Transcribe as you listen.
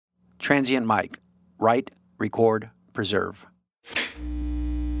Transient Mic. Write, record, preserve.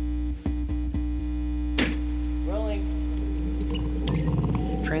 Rolling.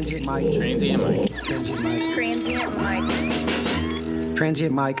 Transient Mic. Transient mic. Transient Mic. Transient mic.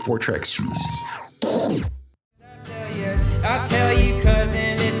 Transient Mic for Tracks. I'll tell you,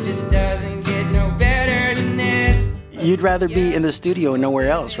 cousin, it just doesn't get no better than this. You'd rather be in the studio and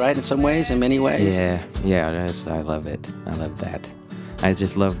nowhere else, right? In some ways, in many ways. Yeah, I love it. I love that. I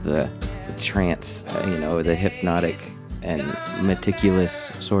just love the trance, the hypnotic and meticulous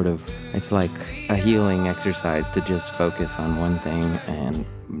sort of, it's like a healing exercise to just focus on one thing and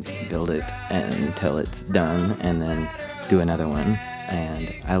build it until it's done and then do another one.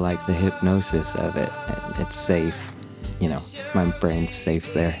 And I like the hypnosis of it. It's safe. My brain's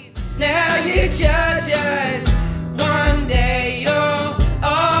safe there. Now you judge us. One day you'll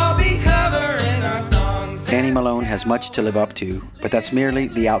all be covering our songs. Danny Malone has much to live up to, but that's merely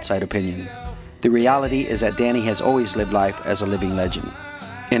the outside opinion. The reality is that Danny has always lived life as a living legend.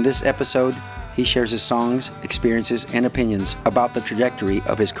 In this episode, he shares his songs, experiences, and opinions about the trajectory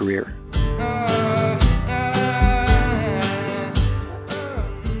of his career.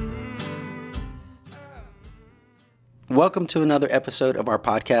 Welcome to another episode of our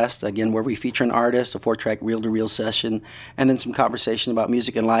podcast, again, where we feature an artist, a 4-track reel-to-reel session, and then some conversation about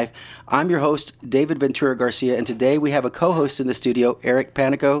music and life. I'm your host, David Ventura Garcia, and today we have a co-host in the studio, Eric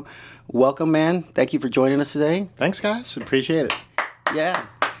Panico. Welcome, man. Thank you for joining us today. Thanks, guys. Appreciate it. Yeah.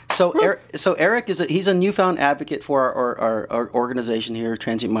 So Eric he's a newfound advocate for our organization here,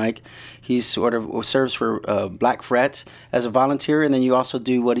 Transient Mic. He sort of serves for Black Fret as a volunteer, and then you also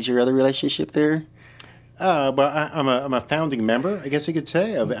do, what is your other relationship there? I'm a founding member, I guess you could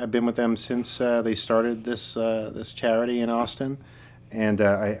say. I've been with them since they started this charity in Austin, and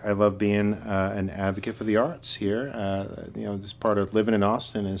I love being an advocate for the arts here. This part of living in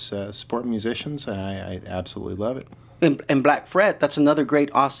Austin is supporting musicians, and I absolutely love it. And Black Fret, that's another great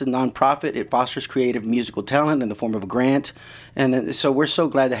Austin nonprofit. It fosters creative musical talent in the form of a grant. And then, so we're so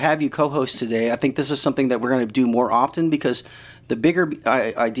glad to have you co-host today. I think this is something that we're going to do more often because the bigger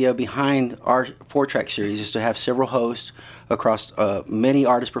idea behind our 4-track series is to have several hosts across many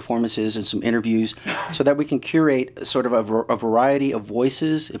artist performances and some interviews so that we can curate sort of a variety of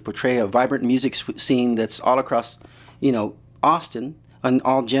voices and portray a vibrant music scene that's all across, Austin and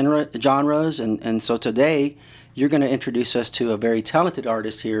all genres. And so today, you're going to introduce us to a very talented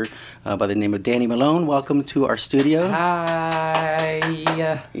artist here by the name of Danny Malone. Welcome to our studio. Hi.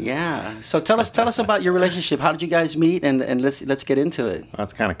 Yeah. So tell us about your relationship. How did you guys meet? And let's get into it. Well,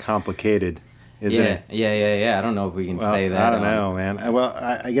 that's kind of complicated, isn't it? Yeah. I don't know if we can say that. I don't know, man.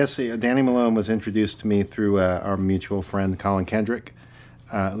 I guess Danny Malone was introduced to me through our mutual friend Colin Kendrick,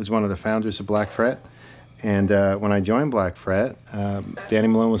 who's one of the founders of Black Fret. And when I joined Black Fret, Danny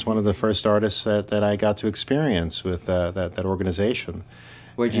Malone was one of the first artists that I got to experience with that organization.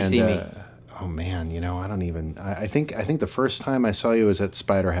 Where'd you see me? Oh man, I don't even. I think the first time I saw you was at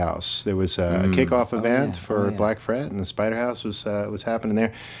Spider House. There was a kickoff event for Black Fret, and the Spider House was happening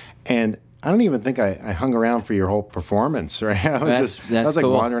there, and I don't even think I hung around for your whole performance, right? I was like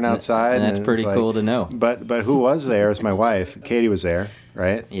cool. Wandering outside. That's pretty cool to know. But who was there? Is my wife. Katie was there,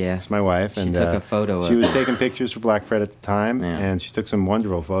 right? Yeah. It's my wife. She took a photo. She was taking pictures for Black Fret at the time, yeah. And she took some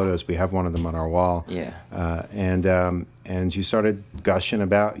wonderful photos. We have one of them on our wall. Yeah. And she started gushing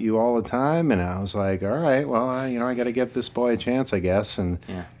about you all the time, and I was like, all right, well, I got to give this boy a chance, I guess. And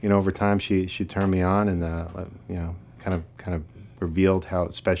over time, she turned me on, and kind of revealed how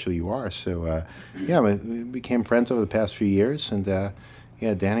special you are. So, we became friends over the past few years, and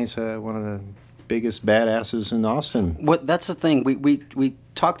Danny's one of the biggest badasses in Austin. That's the thing. We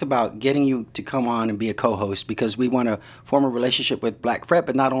talked about getting you to come on and be a co-host because we want to form a relationship with Black Fret,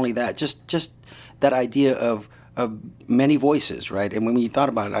 but not only that, just that idea of many voices, right? And when we thought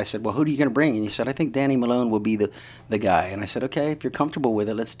about it, I said, well, who are you going to bring? And you said, I think Danny Malone will be the guy. And I said, okay, if you're comfortable with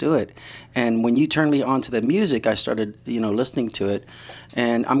it, let's do it. And when you turned me on to the music, I started, listening to it.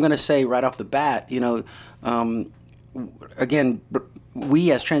 And I'm going to say right off the bat, again,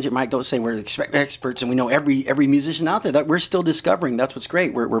 we as Transient Mic don't say we're experts and we know every musician out there. That we're still discovering. That's what's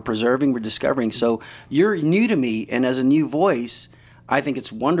great. We're preserving, we're discovering. So you're new to me, and as a new voice, I think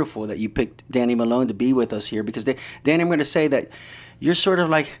it's wonderful that you picked Danny Malone to be with us here because, Danny, I'm going to say that you're sort of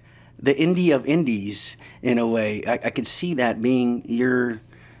like the indie of indies in a way. I could see that being your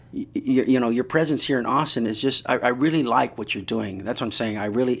you know, your presence here in Austin is just, I really like what you're doing. That's what I'm saying.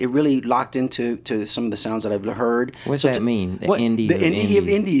 It really locked into some of the sounds that I've heard. What's that mean? The indie the of indie of indie.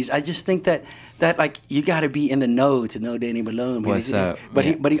 indies. I just think that like you got to be in the know to know Danny Malone. What's up? But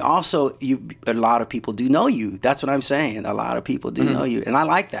Yeah. he also, a lot of people do know you. That's what I'm saying. A lot of people do know you, and I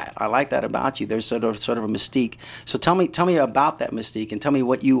like that. I like that about you. There's sort of a mystique. So tell me about that mystique, and tell me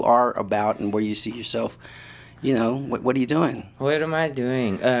what you are about and where you see yourself. You know, what are you doing? What am I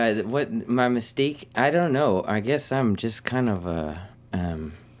doing? What my mystique? I don't know. I guess I'm just kind of a.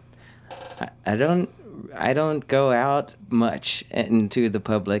 I don't go out much into the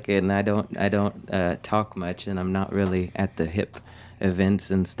public, and I don't talk much, and I'm not really at the hip events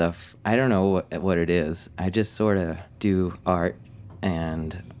and stuff. I don't know what it is. I just sort of do art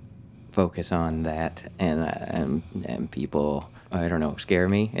and focus on that, and people, I don't know, scare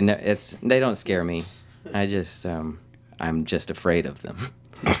me, and they don't scare me. I just I'm just afraid of them.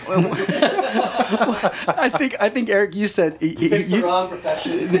 I think Eric, you said you wrong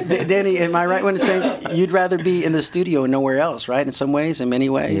profession. Danny, am I right when saying you'd rather be in the studio and nowhere else, right? In some ways, in many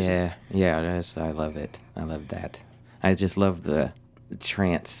ways. Yeah, I love it. I love that. I just love the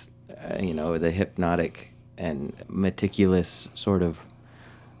trance, the hypnotic and meticulous sort of.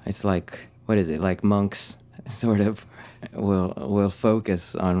 It's like, what is it? Like monks, sort of. Will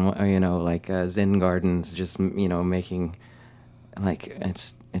focus on like Zen gardens, just making like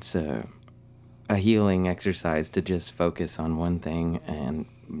it's a healing exercise to just focus on one thing and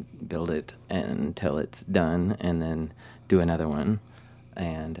build it until it's done, and then do another one.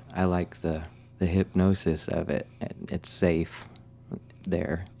 And I like the hypnosis of it. It's safe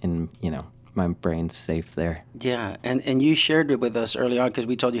there, and my brain's safe there. Yeah, and you shared it with us early on because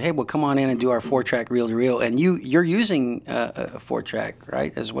we told you, hey, well, come on in and do our 4-track reel to reel, and you're using a 4-track,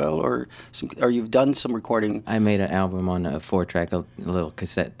 right, as well, or you've done some recording. I made an album on a 4-track, a little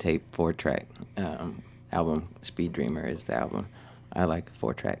cassette tape 4-track album. Speed Dreamer is the album. I like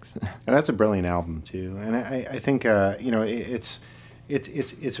 4 tracks. And that's a brilliant album too. And I think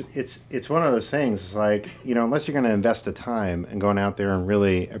it's one of those things. It's like, unless you're going to invest the time and going out there and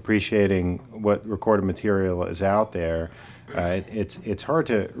really appreciating what recorded material is out there, it's hard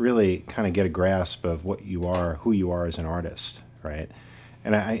to really kind of get a grasp of what you are, who you are as an artist, right?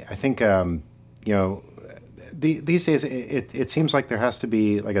 And I think these days it seems like there has to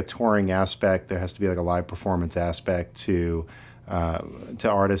be like a touring aspect, there has to be like a live performance aspect to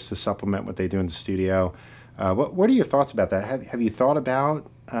artists to supplement what they do in the studio. What are your thoughts about that? Have you thought about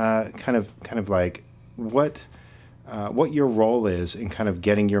kind of like what your role is in kind of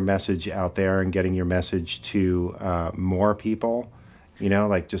getting your message out there and getting your message to more people?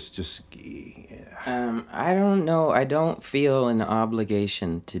 Like just. I don't know. I don't feel an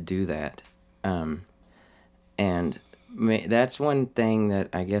obligation to do that, and that's one thing that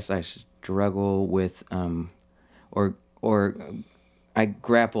I guess I struggle with, or I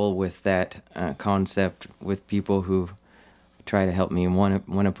grapple with that concept with people who try to help me and want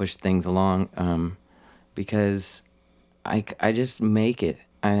to push things along, because I just make it.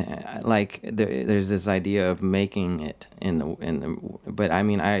 I like there's this idea of making it but I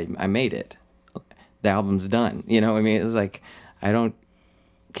mean I made it. The album's done. It's like I don't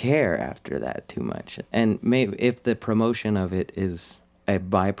care after that too much. And maybe if the promotion of it is a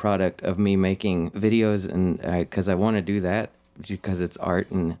byproduct of me making videos, and because I want to do that, because it's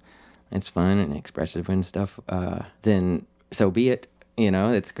art and it's fun and expressive and stuff, then so be it.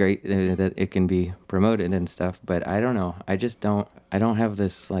 It's great that it can be promoted and stuff, but I don't know. I don't have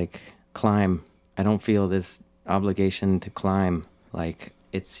this like climb. I don't feel this obligation to climb like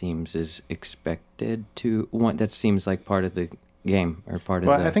it seems is expected to want. That seems like part of the game or part of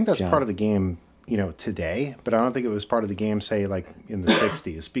the I think that's job. part of the game, today, but I don't think it was part of the game, say, like in the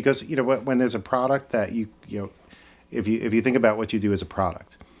 60s, because, when there's a product that if you think about what you do as a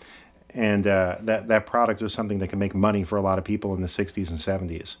product, and that product was something that can make money for a lot of people in the 60s and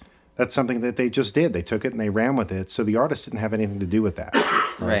 70s. That's something that they just did. They took it and they ran with it. So the artist didn't have anything to do with that.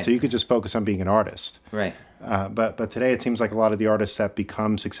 Right. So you could just focus on being an artist. Right. But today it seems like a lot of the artists that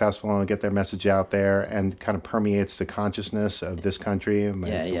become successful and get their message out there and kind of permeates the consciousness of this country and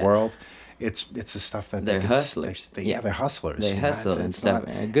the world. It's the stuff that they're hustlers. They're hustlers. They hustle and stuff.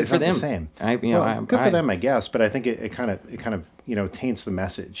 Good it's for not them. The same. Good for them, I guess. But I think it kind of taints the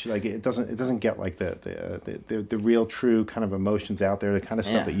message. Like it doesn't get like the real true kind of emotions out there. The kind of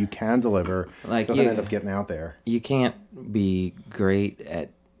stuff that you can deliver doesn't end up getting out there. You can't be great at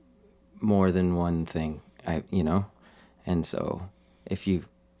more than one thing. And so if you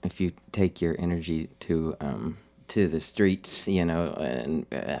take your energy to the streets, and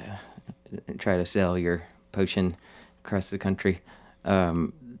try to sell your potion across the country,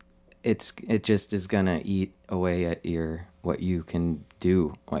 it just is gonna eat away at what you can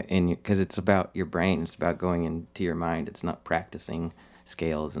do, because it's about your brain. It's about going into your mind. It's not practicing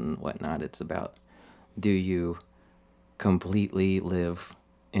scales and whatnot. It's about, do you completely live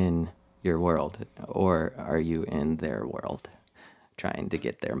in your world, or are you in their world trying to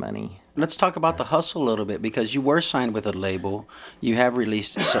get their money? Let's talk about the hustle a little bit, because you were signed with a label. You have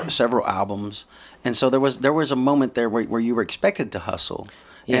released several albums, and so there was a moment there where you were expected to hustle.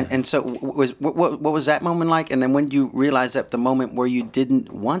 Yeah. And so what was that moment like? And then when you realized that the moment where you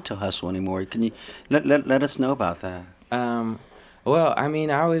didn't want to hustle anymore, can you let us know about that? Well, I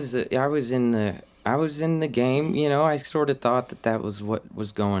mean, I was in the game, you know. I sort of thought that was what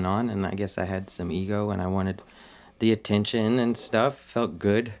was going on, and I guess I had some ego, and I wanted the attention and stuff. Felt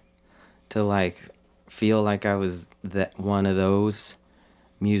good to like feel like I was that one of those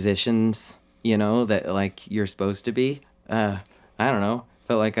musicians, you know, that like you're supposed to be. I don't know.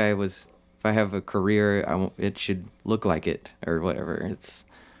 Felt like if I have a career, it should look like it or whatever. It's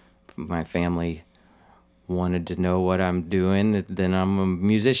my family wanted to know what I'm doing, then I'm a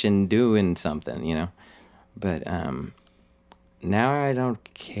musician doing something, you know. But now I don't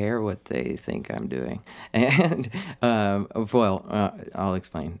care what they think I'm doing. And I'll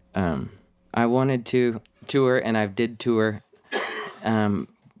explain. I wanted to tour, and I did tour,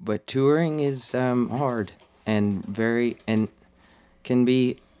 but touring is hard and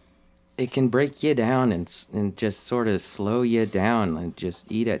it can break you down and just sort of slow you down and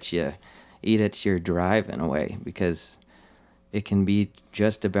just eat at your drive in a way, because it can be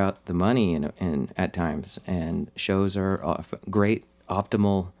just about the money and at times, and shows are great.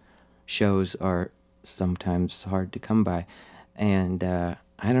 Optimal shows are sometimes hard to come by, and I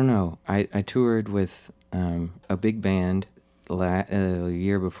don't know. I toured with a big band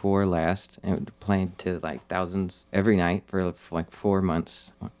year before last, and playing to like thousands every night for like 4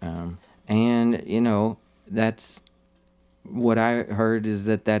 months, and you know, that's what I heard is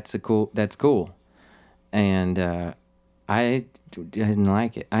that's cool, and I didn't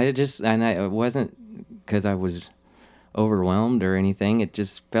like it. It wasn't because I was overwhelmed or anything. It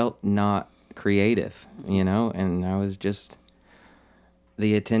just felt not creative, you know, and I was just,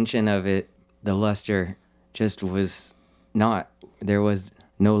 the attention of it, the luster just was not, there was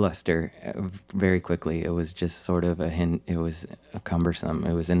no luster very quickly. It was just sort of it was cumbersome.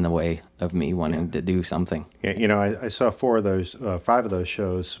 It was in the way of me wanting to do something. Yeah, you know, I saw 5 of those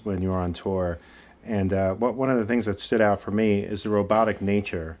shows when you were on tour, and one of the things that stood out for me is the robotic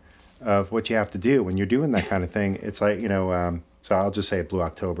nature of what you have to do when you're doing that kind of thing. It's like, you know, so I'll just say Blue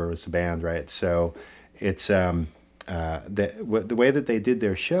October was the band, right? So it's the way that they did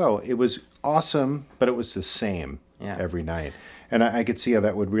their show, it was awesome, but it was the same every night. And I could see how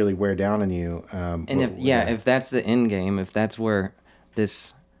that would really wear down on you. If that's the end game, if that's where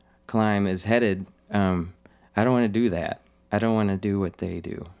this climb is headed, I don't want to do that. I don't want to do what they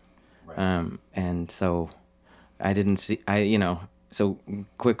do. Right. And so I didn't see, so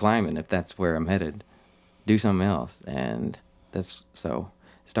quit climbing if that's where I'm headed. Do something else. And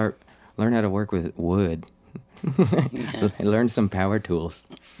learn how to work with wood. Learn some power tools.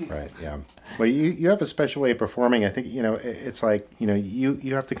 Right, yeah. Well, you have a special way of performing. I think, you know, it's like, you know,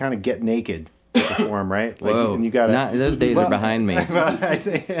 you have to kind of get naked to perform, right? Like, whoa, and you gotta, those days are behind me. I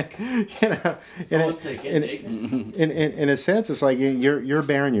think, you know, in a sense, it's like you're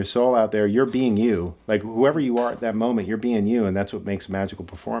bearing your soul out there. You're being you. Like, whoever you are at that moment, you're being you, and that's what makes a magical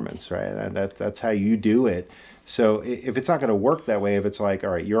performance, right? And that's how you do it. So if it's not going to work that way, if it's like,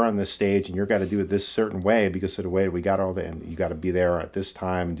 all right, you're on this stage and you're got to do it this certain way because of the way we got and you got to be there at this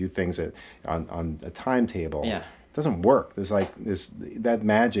time and do things on a timetable. Yeah. It doesn't work. There's like that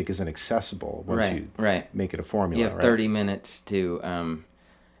magic isn't accessible once you make it a formula. You have 30 minutes to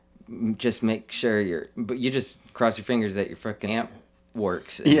just make sure but you just cross your fingers that your fucking amp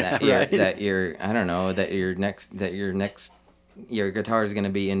works. And your guitar is going to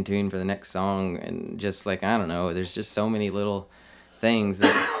be in tune for the next song, and just like, I don't know, there's just so many little things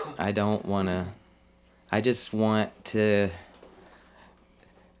that I just want to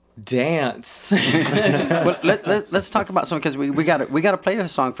dance. Well, let's talk about something, because we got to play a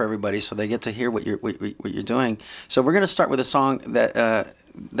song for everybody so they get to hear what you're doing. So we're going to start with a song that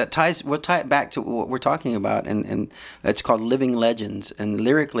we'll tie it back to what we're talking about, and it's called Living Legends, and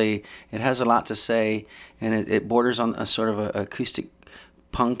lyrically it has a lot to say, and it borders on a sort of a acoustic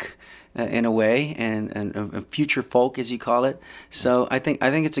punk in a way, and a future folk, as you call it. So I think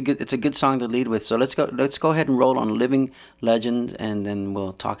it's a good song to lead with. So let's go ahead and roll on Living Legends, and then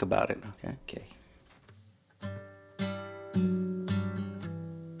we'll talk about it. Okay.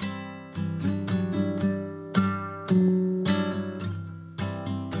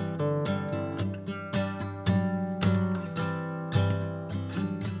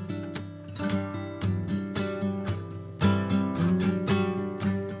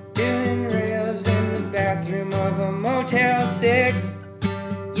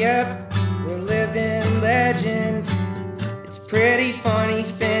 Yep, we're living legends. It's pretty funny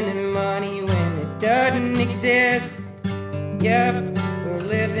spending money when it doesn't exist. Yep, we're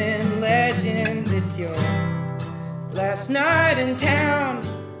living legends. It's your last night in town,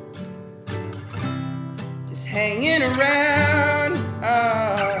 just hanging around.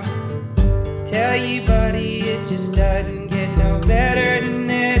 Tell you, buddy, it just doesn't get no better than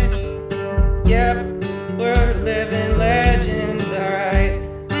this. Yep, we're living legends, alright.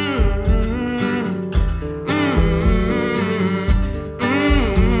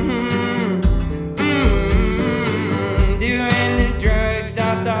 Doing the drugs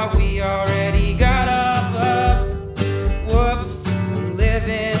I thought we already got off of. Whoops,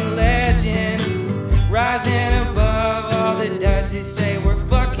 living legends, rising above all the duds who say we're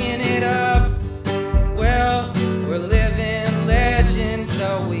fucking it up. Well, we're living legends,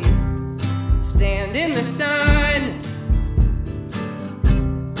 so we stand in the sun,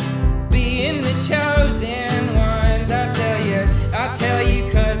 being the chosen ones. I'll tell you,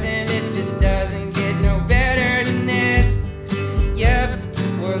 cousin, it just doesn't get no better than this. Yep,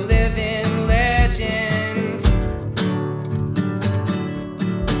 we're living legends.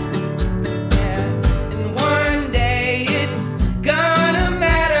 Yeah, and one day it's gonna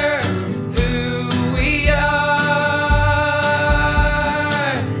matter who we are.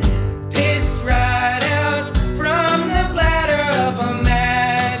 Pissed right out from the bladder of a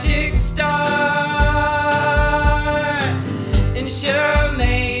magic star. And sure,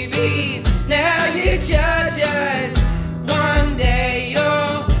 maybe now you judge us. One day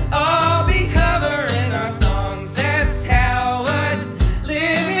you'll all be covering our songs. That's how us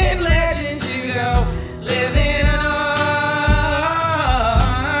living legends do go. Living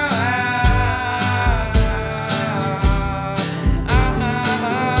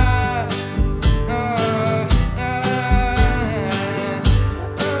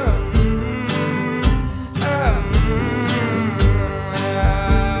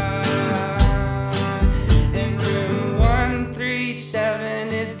and room 137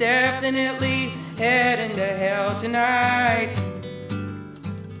 is definitely heading to hell tonight.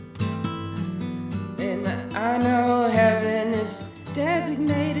 And I know heaven is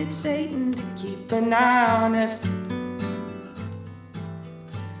designated Satan to keep an eye on us.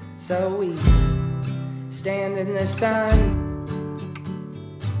 So we stand in the sun,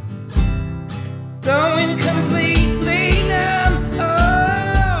 going completely numb.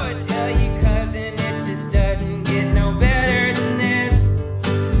 Oh, I tell you, cousin, it just doesn't get no better than this.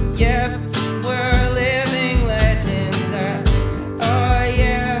 Yep, we're living legends. Oh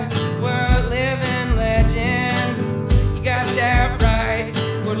yeah, we're living legends. You got that right.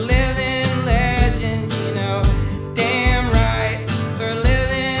 We're living legends, you know. Damn right, we're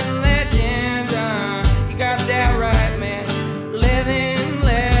living legends. You got that right, man. Living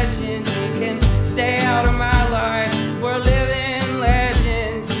legends. You can stay out of my life. We're living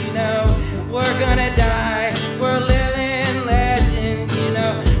legends, you know. We're gonna die. We're living legends, you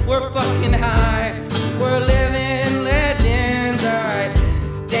know. We're fucking high. We're living legends, alright.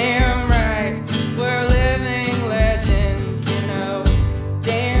 Damn right. We're living legends, you know.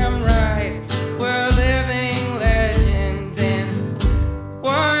 Damn right. We're living legends, and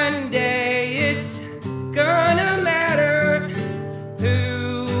one day it's gonna matter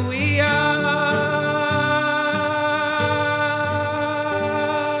who we are.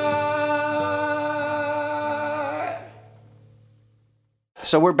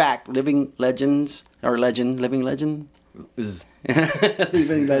 So we're back, living legends, or living legend.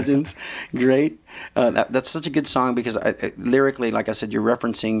 Living legends, great. That's such a good song because lyrically, like I said, you're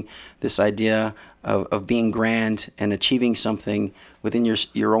referencing this idea of being grand and achieving something within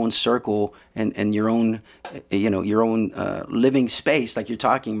your own circle and your own, your own living space, like you're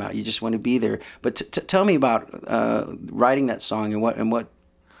talking about. You just want to be there. But tell me about writing that song and what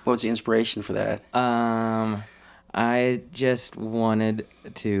was the inspiration for that? I just wanted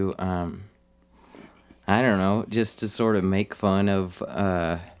to, I don't know, just to sort of make fun of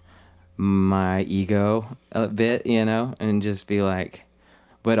my ego a bit, and just be like,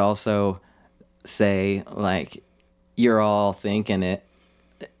 but also say, like, you're all thinking it,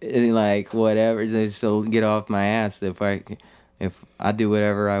 like, whatever, just to get off my ass if I do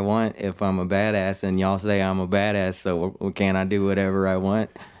whatever I want, if I'm a badass, and y'all say I'm a badass, so can I do whatever I want?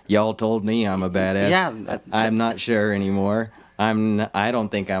 Y'all told me I'm a badass. Yeah. I'm not sure anymore. I don't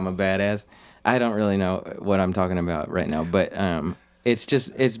think I'm a badass. I don't really know what I'm talking about right now, but it's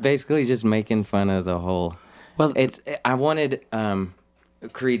basically just making fun of the whole. Well, I wanted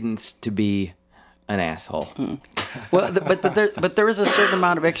Creedence to be an asshole. Well, but there is a certain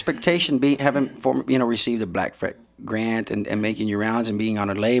amount of expectation having received a Black Grant and making your rounds and being on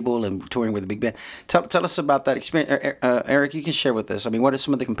a label and touring with a big band. Tell us about that experience. Eric, you can share with us. I mean, what are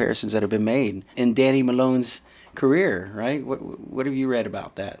some of the comparisons that have been made in Danny Malone's career, right? What have you read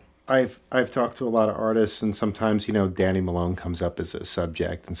about that? I've talked to a lot of artists, and sometimes, you know, Danny Malone comes up as a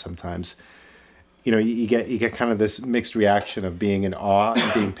subject, and sometimes, you know, you get kind of this mixed reaction of being in awe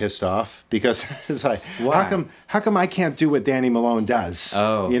and being pissed off, because it's like, Why? how come I can't do what Danny Malone does?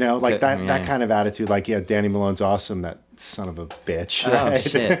 Oh, you know, like that yeah. kind of attitude. Like, yeah, Danny Malone's awesome. That son of a bitch. Oh, Right?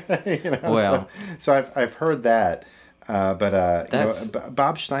 shit. You know, Well. so I've heard that. But you know, That's-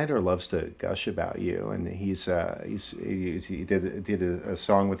 Bob Schneider loves to gush about you, and he did a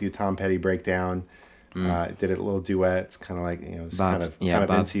song with you, Tom Petty Breakdown. Did a little duet. It's kind of like, you know, it's kind of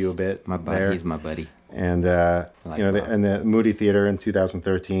Bob's into you a bit. My buddy, there. he's my buddy. And like you know, Bob. in the Moody Theater in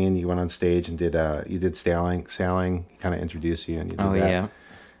 2013, you went on stage and did sailing. He kind of introduced you, and you did Oh that.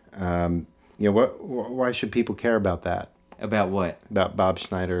 yeah. You know, why should people care about that? About what? About Bob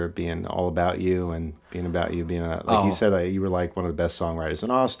Schneider being all about you and being about you being like you said, you were like one of the best songwriters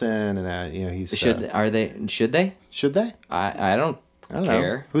in Austin, and you know, he's Should they? should they? I don't I don't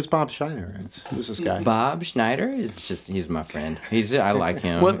care. know. Who's Bob Schneider? Who's this guy? Bob Schneider he's my friend. I like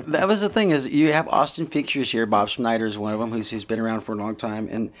him. Well, that was the thing is you have Austin figures here. Bob Schneider is one of them who's been around for a long time.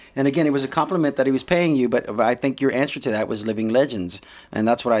 And again, it was a compliment that he was paying you, but I think your answer to that was Living Legends. And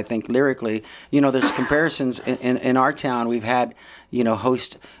that's what I think lyrically. You know, there's comparisons in our town. We've had, you know,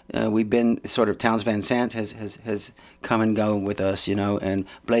 we've been sort of Towns Van Sant has come and go with us, you know, and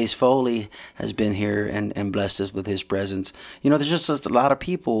Blaze Foley has been here and blessed us with his presence. You know, there's just a lot of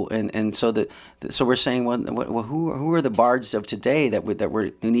people, and so so we're saying, well, who are the bards of today that we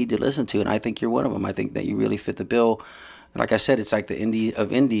need to listen to? And I think you're one of them. I think that you really fit the bill. Like I said, it's like the indie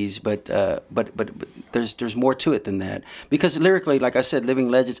of indies, but there's more to it than that. Because lyrically, like I said, Living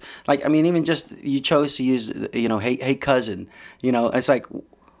Legends. Like, I mean, even just you chose to use, you know, hey cousin. You know, it's like,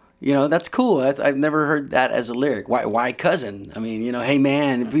 you know, that's cool. I've never heard that as a lyric. Why cousin? I mean, you know, hey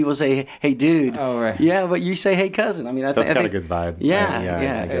man. People say hey dude. Oh, right. Yeah, but you say hey cousin. I mean, I That's think got a good vibe. Yeah, I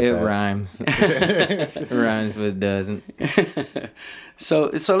yeah. get It that. rhymes. It rhymes but doesn't. So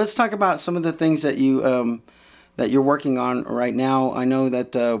let's talk about some of the things that you're working on right now. I know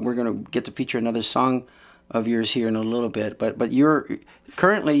that we're going to get to feature another song of yours here in a little bit, but you're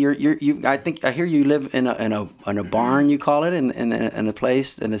currently you I think I hear you live in a barn, you call it, in a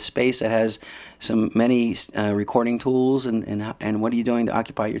place, in a space that has many recording tools, and what are you doing to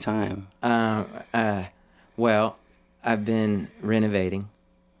occupy your time? Well, I've been renovating.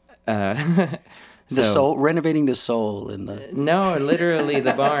 Renovating the soul in the No, literally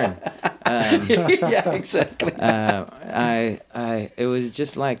the barn. yeah, exactly. It was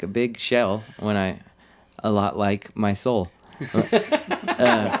just like a big shell a lot like my soul.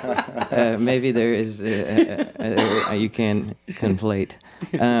 Maybe there is you can conflate,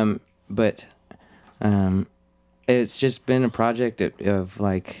 but it's just been a project of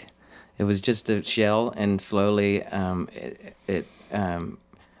like, it was just a shell, and slowly it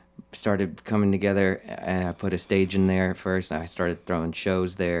started coming together. I put a stage in there first. I started throwing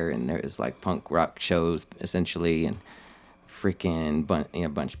shows there, and there was like punk rock shows essentially, and freaking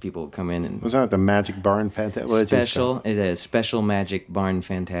bunch of people would come in and Was that the Magic Barn Fantastic? is a Special Magic Barn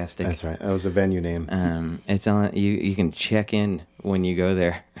Fantastic. That's right. That was a venue name. It's on. You can check in when you go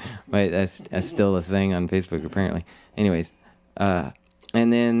there, but that's still a thing on Facebook apparently. Anyways, and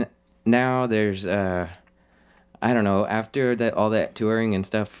then now there's I don't know, after all that touring and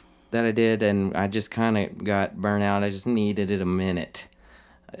stuff that I did, and I just kind of got burnt out. I just needed it a minute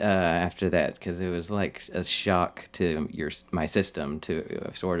after that, because it was like a shock to my system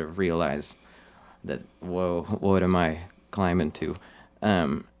to sort of realize that, whoa, what am I climbing to?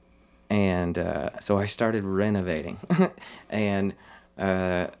 So I started renovating and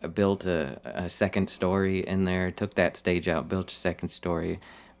built a second story in there, took that stage out, built a second story,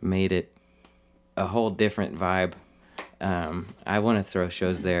 made it a whole different vibe. I want to throw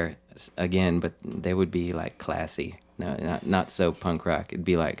shows there again, but they would be like classy. No, not so punk rock. It'd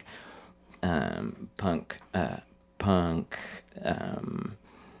be like punk.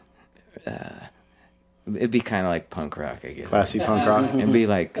 It'd be kind of like punk rock, I guess. Classy punk rock. It'd be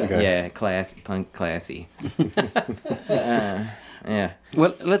like Okay. punk classy. Yeah,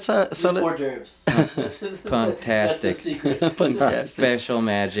 Well, let's Hors d'oeuvres. punktastic. Fantastic. Special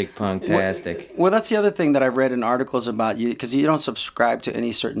magic punktastic. Well, that's the other thing that I've read in articles about you, because you don't subscribe to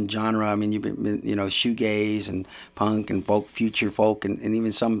any certain genre. I mean, you've been shoegaze and punk and folk, future folk, and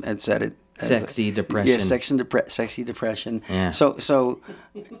even some had said it. Sexy depression. Yeah, sexy depression. Yeah. So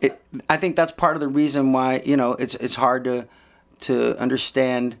I think that's part of the reason why it's hard to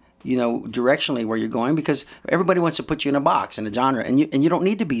understand directionally where you're going, because everybody wants to put you in a box, in a genre, and you don't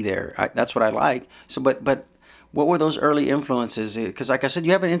need to be there. That's what I like. So, but what were those early influences? Because, like I said,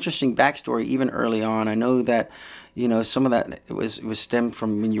 you have an interesting backstory even early on. I know that, some of that it was stemmed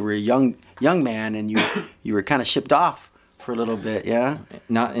from when you were a young man, and you were kind of shipped off for a little bit. Yeah.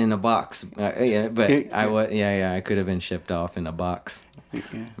 Not in a box, yeah, but I was. Yeah, I could have been shipped off in a box. Yeah.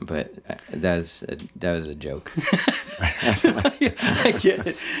 But that was a joke. I get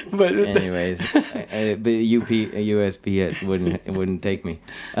it. But anyways, but USPS wouldn't take me.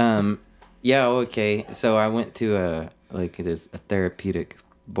 Yeah, okay. So I went to a therapeutic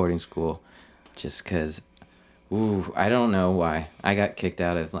boarding school, just because. I don't know why I got kicked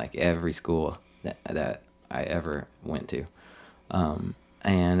out of like every school that I ever went to,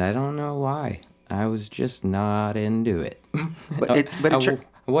 and I don't know why. I was just not into it. I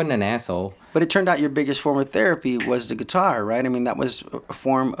wasn't an asshole. But it turned out your biggest form of therapy was the guitar, right? I mean, that was a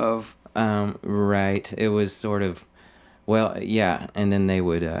form of... Right. It was sort of... Well, yeah. And then they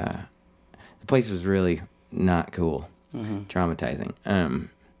would... the place was really not cool. Mm-hmm. Traumatizing.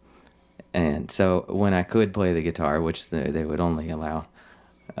 And so when I could play the guitar, which they would only allow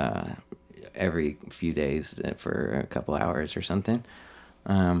every few days for a couple hours or something...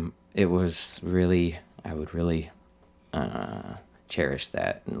 it was really, I would really cherish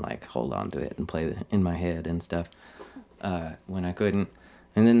that and like hold on to it and play in my head and stuff when I couldn't.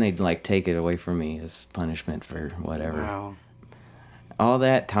 And then they'd like take it away from me as punishment for whatever. Wow. All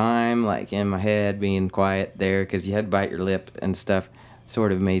that time like in my head being quiet there because you had to bite your lip and stuff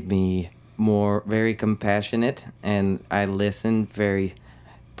sort of made me very compassionate, and I listened very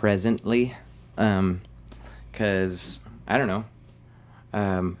presently because I don't know.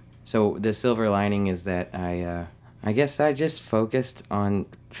 So the silver lining is that I guess I just focused on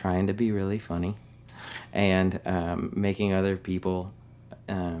trying to be really funny and making other people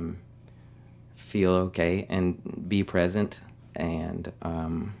feel okay and be present. And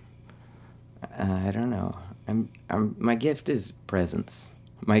I don't know. My gift is presence.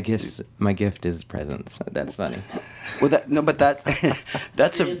 My gift is presence. That's funny. Well,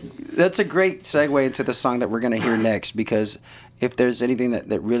 that's a great segue into the song that we're going to hear next, because if there's anything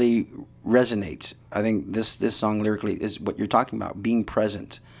that really resonates, I think this song lyrically is what you're talking about, being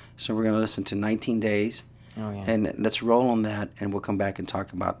present. So we're going to listen to 19 Days, and let's roll on that, and we'll come back and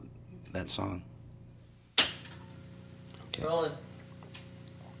talk about that song. Okay. Rolling.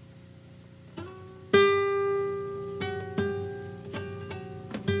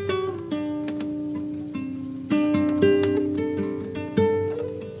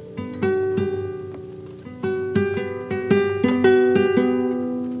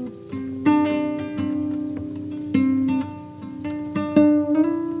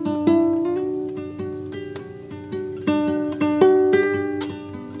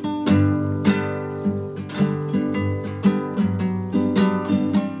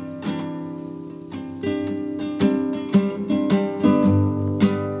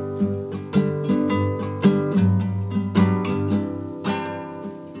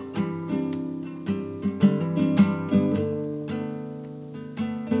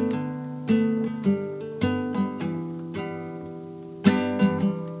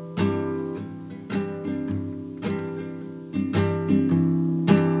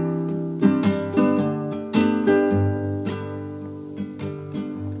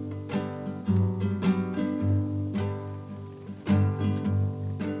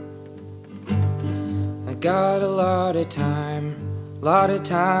 Got a lot of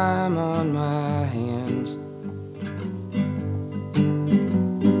time on my hands.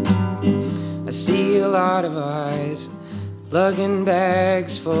 I see a lot of eyes lugging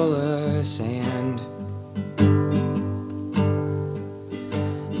bags full of sand.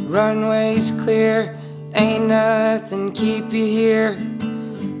 Runway's clear, ain't nothing keep you here,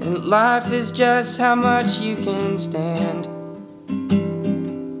 and life is just how much you can stand.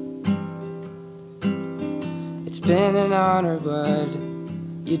 It's been an honor, bud.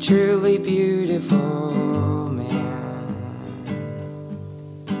 You're truly beautiful, man.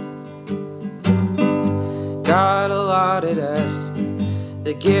 God allotted us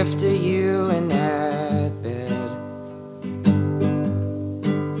the gift of you in that bed.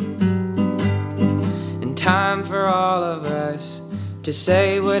 And time for all of us to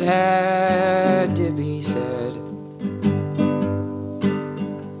say what had to be said.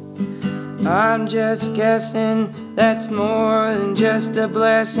 I'm just guessing that's more than just a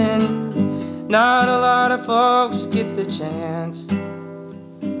blessing. Not a lot of folks get the chance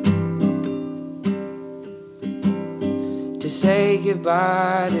to say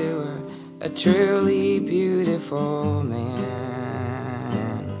goodbye to a truly beautiful man.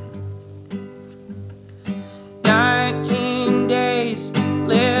 19 days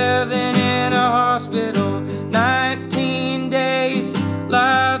living in a hospital. 19 days,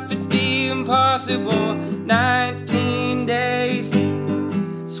 life would be impossible. 19 days,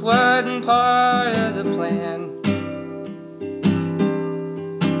 this wasn't part of the plan.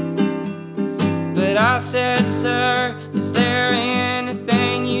 But I said, sir, is there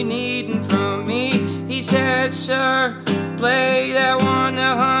anything you needin' from me? He said, sure, play that one, the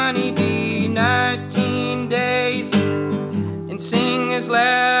honeybee. 19 days, and sing as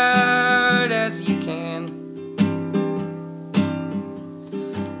loud as you can.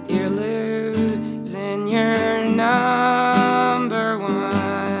 You're losing your number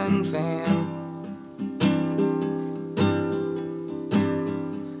one fan.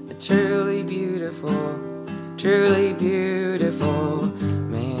 A truly beautiful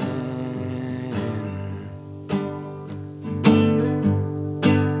man.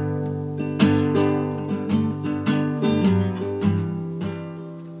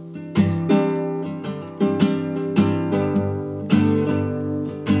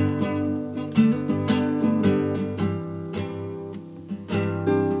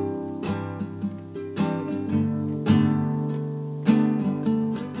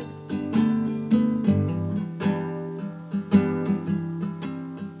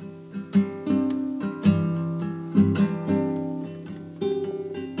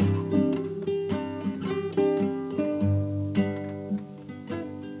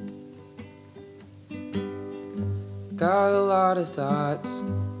 Got a lot of thoughts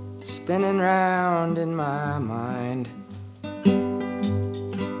spinning round in my mind.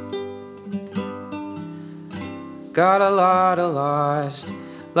 Got a lot of lost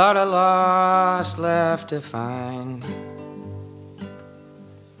left to find.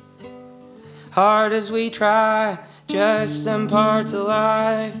 Hard as we try, just some parts of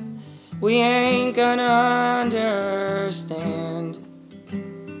life we ain't gonna understand.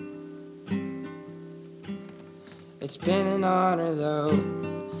 It's been an honor though,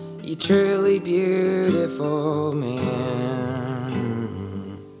 you truly beautiful man.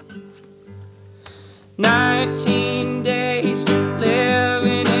 19 days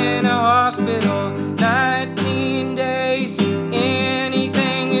living in a hospital. 19 days,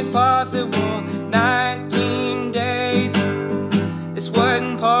 anything is possible. 19 days, this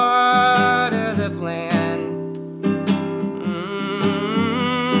wasn't part of the plan.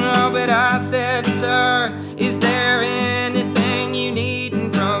 Oh, but I said, sir, is there anything you needin'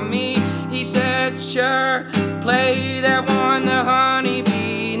 from me? He said, sure, play that one, the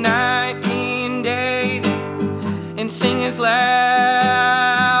honeybee. 19 days, and sing as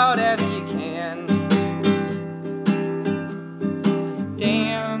loud as you can.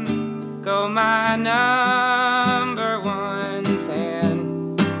 Damn, go my number one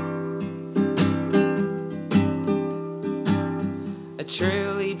fan. A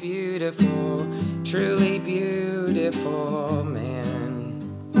truly beautiful man.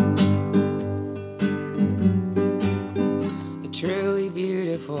 A truly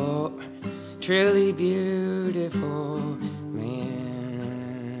beautiful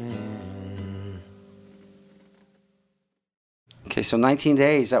man. Okay, so 19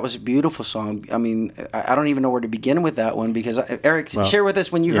 Days, that was a beautiful song. I mean, I don't even know where to begin with that one because, Eric, share with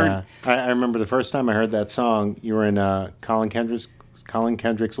us when you heard. I remember the first time I heard that song, you were in Colin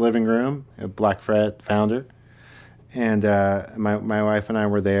Kendrick's living room, a Black Fret founder. And my wife and I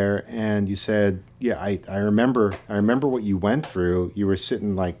were there, and you said, "Yeah, I remember what you went through. You were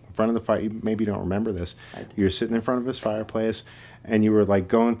sitting like in front of the fire. Maybe you don't remember this. You were sitting in front of this fireplace, and you were like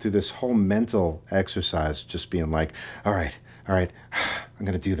going through this whole mental exercise, just being like, all right, I'm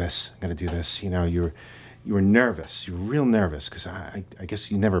gonna do this. You know, you were nervous. You were real nervous because I guess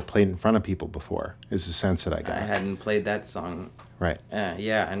you never played in front of people before. Is the sense that I got. I hadn't played that song. Right.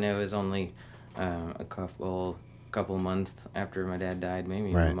 Yeah, and it was only a couple months after my dad died,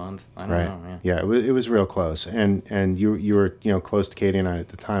 maybe a month. I don't know. Yeah, it was real close, and you were close to Katie and I at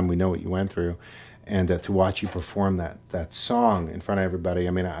the time. We know what you went through, and to watch you perform that song in front of everybody.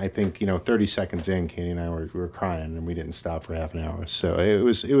 I mean, I think 30 seconds in, Katie and I were crying, and we didn't stop for half an hour. So it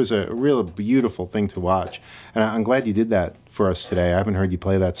was a real beautiful thing to watch, and I'm glad you did that for us today. I haven't heard you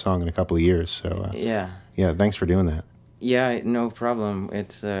play that song in a couple of years. So yeah, thanks for doing that. Yeah, no problem.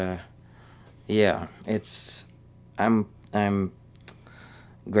 It's I'm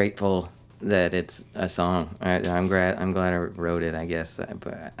grateful that it's a song. I'm glad I wrote it, I guess,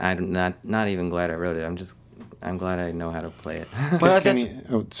 but I'm not even glad I wrote it. I'm glad I know how to play it. Well, can you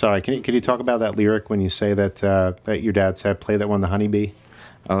talk about that lyric when you say that your dad said play that one, the honeybee?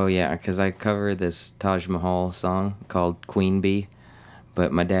 Oh yeah, because I covered this Taj Mahal song called Queen Bee,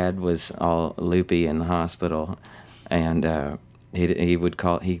 but my dad was all loopy in the hospital, and he would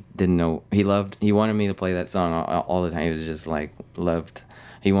call. He didn't know. He wanted me to play that song all the time. He was just like loved.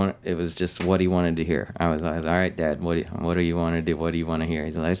 It was just what he wanted to hear. I was all right, Dad. What do you want to do? What do you want to hear?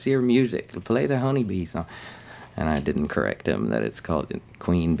 He's like, let's hear music. Play the Honeybee song. And I didn't correct him that it's called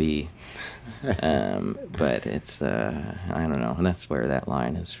Queen Bee. But it's I don't know. And that's where that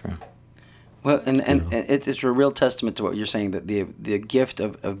line is from. Well, and it's a real testament to what you're saying, that the gift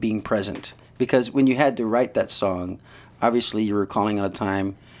of being present. Because when you had to write that song, obviously you were calling on a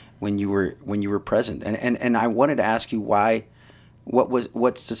time when you were present. And I wanted to ask you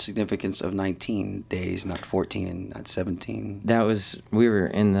what's the significance of 19 days, not 14 and not 17? We were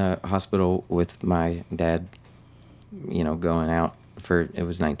in the hospital with my dad, going out it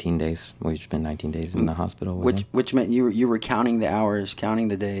was 19 days. We spent 19 days in the hospital with him. Which meant you were counting the hours, counting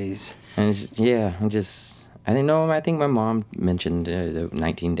the days. And I didn't know. I think my mom mentioned the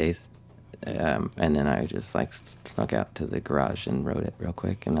 19 days. And then I just snuck out to the garage and wrote it real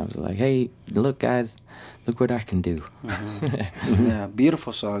quick. And I was like, hey, look, guys, look what I can do. Mm-hmm. Yeah,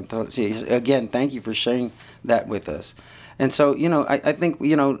 beautiful song. Again, thank you for sharing that with us. And so, I think,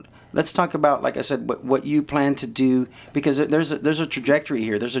 let's talk about, like I said, what you plan to do, because there's a trajectory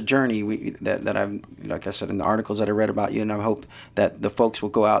here. There's a journey that I've, like I said, in the articles that I read about you, and I hope that the folks will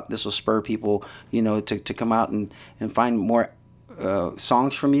go out. This will spur people, to come out and find more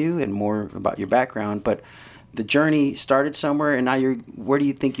songs from you and more about your background. But the journey started somewhere, and now where do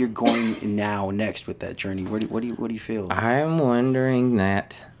you think you're going next with that journey? What do you feel? I'm wondering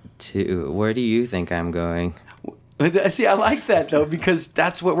that too. Where do you think I'm going? See, I like that though, because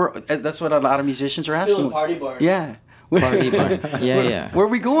that's what a lot of musicians are asking. Party bar. Yeah. Party barn. Yeah. Where are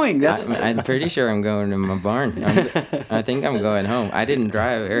we going? I'm pretty sure I'm going to my barn. I think I'm going home. I didn't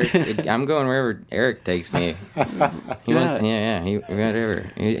drive. I'm going wherever Eric takes me. He wants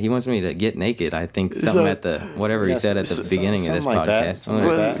me to get naked. I think something at the whatever he said at the beginning of this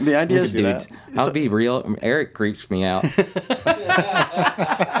podcast. The idea is, dude, I'll be real. Eric creeps me out.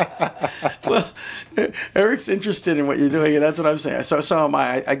 Well, Eric's interested in what you're doing, and that's what I'm saying. So am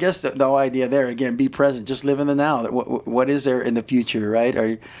I. I guess the whole idea there, again, be present, just live in the now. What is there in the future,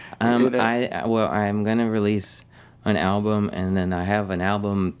 right? I'm gonna release an album, and then I have an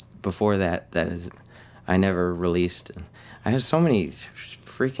album before that is I never released. I have so many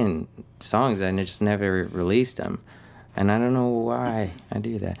freaking songs, and I just never released them, and I don't know why I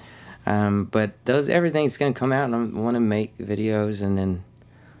do that. But everything's gonna come out, and I want to make videos, and then.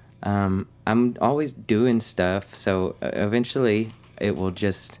 I'm always doing stuff, so eventually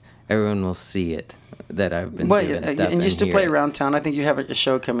everyone will see it that I've been doing stuff. And you still play around town. I think you have a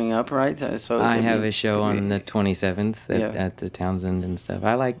show coming up, right? So I have a show on the 27th at the Townsend and stuff.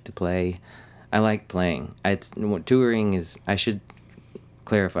 I like to play. I like playing. Touring is. I should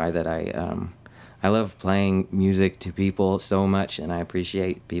clarify that I love playing music to people so much, and I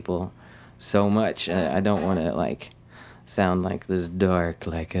appreciate people so much. I don't want to sound like this dark,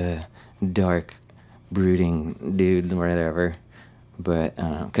 brooding dude or whatever, but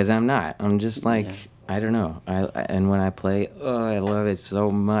because I'm not. I'm just I don't know. And when I play, I love it so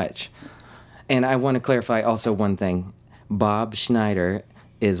much. And I want to clarify also one thing. Bob Schneider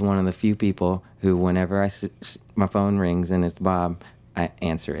is one of the few people who, whenever my phone rings and it's Bob, I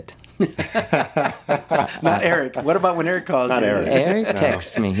answer it. Not Eric. What about when Eric calls? Not you? Eric. Eric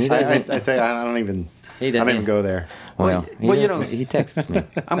texts me. He doesn't. I tell you, I don't even go there. Well, well, he texts me.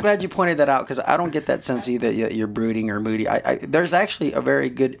 I'm glad you pointed that out, because I don't get that sense either that you're brooding or moody. There's actually a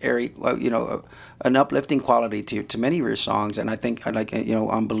very good an uplifting quality to many of your songs, and I think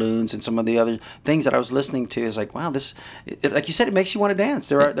on Balloons and some of the other things that I was listening to is wow, this, like you said, it makes you want to dance.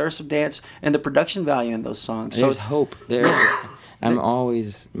 There are some dance and the production value in those songs. There's hope there. I'm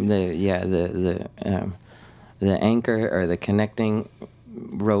always the anchor or the connecting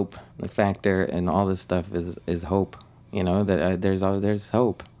rope, the factor, and all this stuff is hope. There's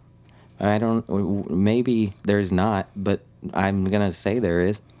hope. Maybe there's not, but I'm gonna say there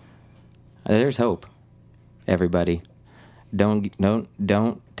is. There's hope. Everybody, don't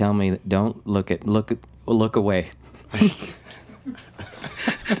tell me. Don't look away.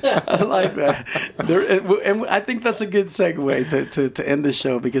 I like that. And I think that's a good segue to end the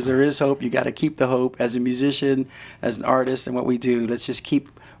show, because there is hope. You got to keep the hope as a musician, as an artist, and what we do. Let's just keep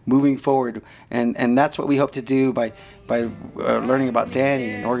moving forward, and that's what we hope to do by learning about Danny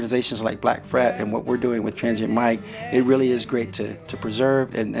and organizations like Black Fret and what we're doing with Transient Mike. It really is great to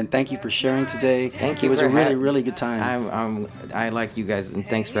preserve, and thank you for sharing today. Thank you. It was a really, really good time. I like you guys, and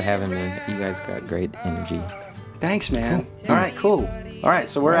thanks for having me. You guys got great energy. Thanks, man. Cool. All right, cool. All right,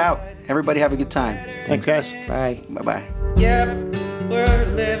 so we're out. Everybody have a good time. Thanks, guys. Bye. Bye-bye. Yep, we're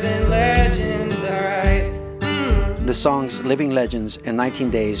living legends, alright. The songs Living Legends and 19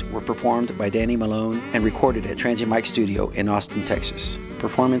 Days were performed by Danny Malone and recorded at Transient Mike Studio in Austin, Texas.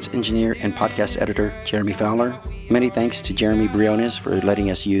 Performance engineer and podcast editor Jeremy Fowler. Many thanks to Jeremy Briones for letting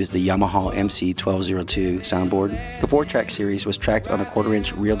us use the Yamaha MC1202 soundboard. The 4-track series was tracked on a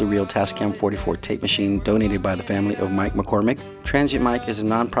quarter-inch reel-to-reel Tascam 44 tape machine donated by the family of Mike McCormick. Transient Mike is a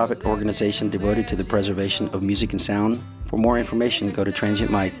non-profit organization devoted to the preservation of music and sound. For more information, go to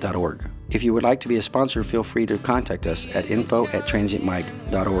transientmike.org. If you would like to be a sponsor, feel free to contact us at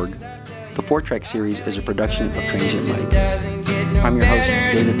info@transientmike.org. The 4-track series is a production of Transient Mike. I'm your host,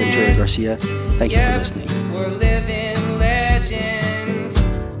 David Ventura Garcia. Thank you for listening. We're living legends.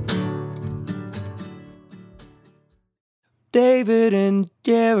 David and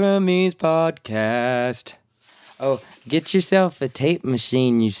Jeremy's podcast. Oh, get yourself a tape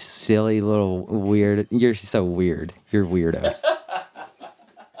machine, you silly little weird. You're so weird. You're weirdo.